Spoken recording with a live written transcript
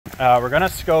We're gonna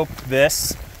scope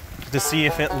this to see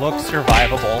if it looks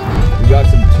survivable. We got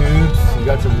some tubes, we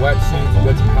got some wetsuits, we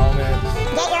got some helmets.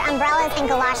 Get your umbrellas and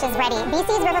galoshes ready.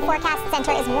 BC's River Forecast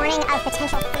Center is warning of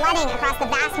potential flooding across the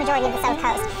vast majority of the South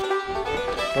Coast.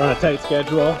 We're on a tight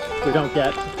schedule. If we don't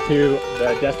get to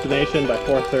the destination by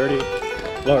 4:30,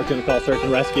 Laura's going to call search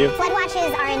and rescue. Flood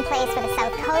watches are in place for the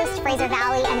South Coast, Fraser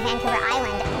Valley, and Vancouver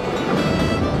Island.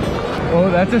 Oh,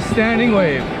 that's a standing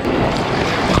wave.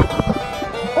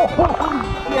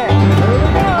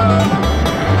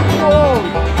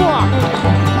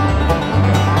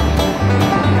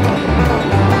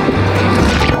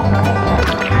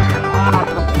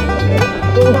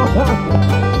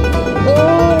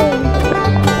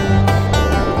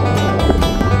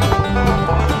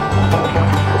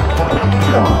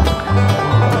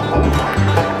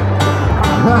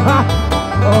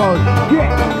 Oh,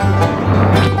 shit!